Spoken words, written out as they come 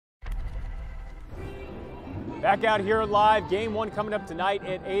Back out here live, game one coming up tonight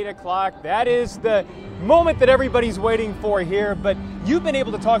at 8 o'clock. That is the moment that everybody's waiting for here, but you've been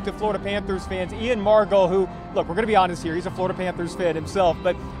able to talk to Florida Panthers fans. Ian Margol, who, look, we're going to be honest here, he's a Florida Panthers fan himself,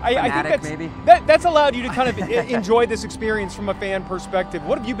 but I think that's allowed you to kind of enjoy this experience from a fan perspective.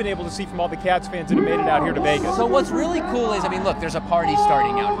 What have you been able to see from all the Cats fans that have made it out here to Vegas? So what's really cool is, I mean, look, there's a party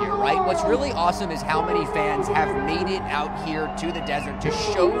starting out here, right? What's really awesome is how many fans have made it out here to the desert to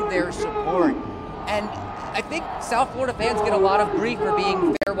show their support. And I think South Florida fans get a lot of grief for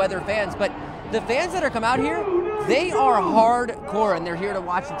being fair weather fans, but the fans that are come out here, they are hardcore, and they're here to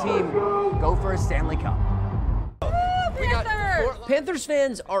watch the team go for a Stanley Cup. Panthers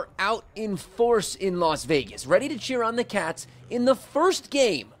fans are out in force in Las Vegas, ready to cheer on the Cats in the first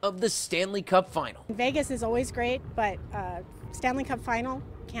game of the Stanley Cup Final. Vegas is always great, but Stanley Cup Final,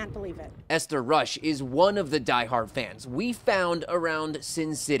 can't believe it. Esther Rush is one of the diehard fans we found around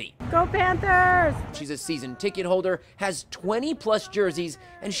Sin City. Go Panthers! She's a season ticket holder, has 20-plus jerseys,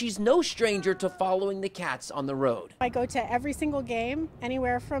 and she's no stranger to following the Cats on the road. I go to every single game,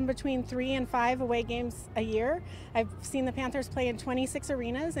 anywhere from between 3 and 5 away games a year. I've seen the Panthers play in 26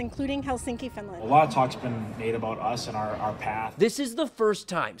 arenas, including Helsinki, Finland. A lot of talk's been made about us and our path. This is the first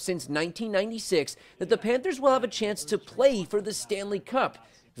time since 1996 that the Panthers will have a chance to play for the Stanley Cup.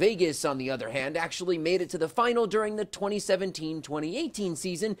 Vegas, on the other hand, actually made it to the final during the 2017-2018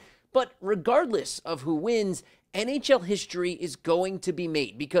 season, but regardless of who wins, NHL history is going to be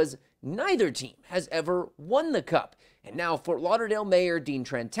made because neither team has ever won the Cup. And now Fort Lauderdale Mayor Dean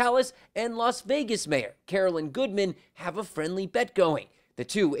Trantalis and Las Vegas Mayor Carolyn Goodman have a friendly bet going. The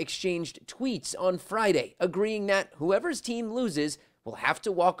two exchanged tweets on Friday, agreeing that whoever's team loses will have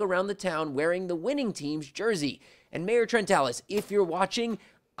to walk around the town wearing the winning team's jersey. And Mayor Trantalis, if you're watching,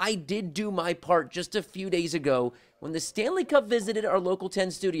 I did do my part just a few days ago when the Stanley Cup visited our Local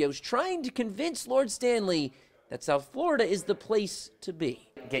 10 studios trying to convince Lord Stanley that South Florida is the place to be.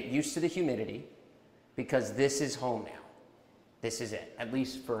 Get used to the humidity because this is home now. This is it, at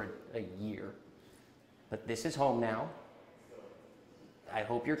least for a year. But this is home now. I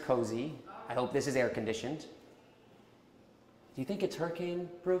hope you're cozy. I hope this is air conditioned. Do you think it's hurricane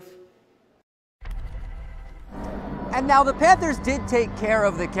proof? And now the Panthers did take care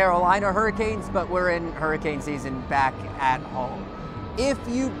of the Carolina Hurricanes, but we're in hurricane season back at home. If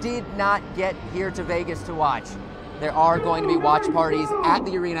you did not get here to Vegas to watch, there are going to be watch parties at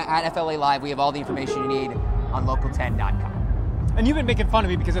the arena at FLA Live. We have all the information you need on local10.com. And you've been making fun of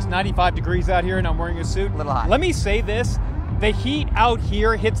me because it's 95 degrees out here and I'm wearing a suit. A little hot. Let me say this. The heat out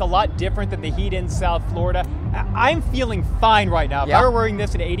here hits a lot different than the heat in South Florida. I'm feeling fine right now. If I were wearing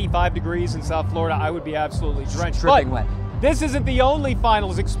this at 85 degrees in South Florida, I would be absolutely drenched. Dripping wet. This isn't the only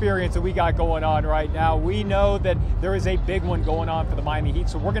finals experience that we got going on right now. We know that there is a big one going on for the Miami Heat,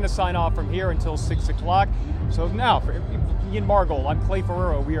 so we're going to sign off from here until 6 o'clock. So now, for Ian Margol, I'm Clay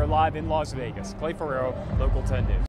Ferrero. We are live in Las Vegas. Clay Ferrero, Local 10 News.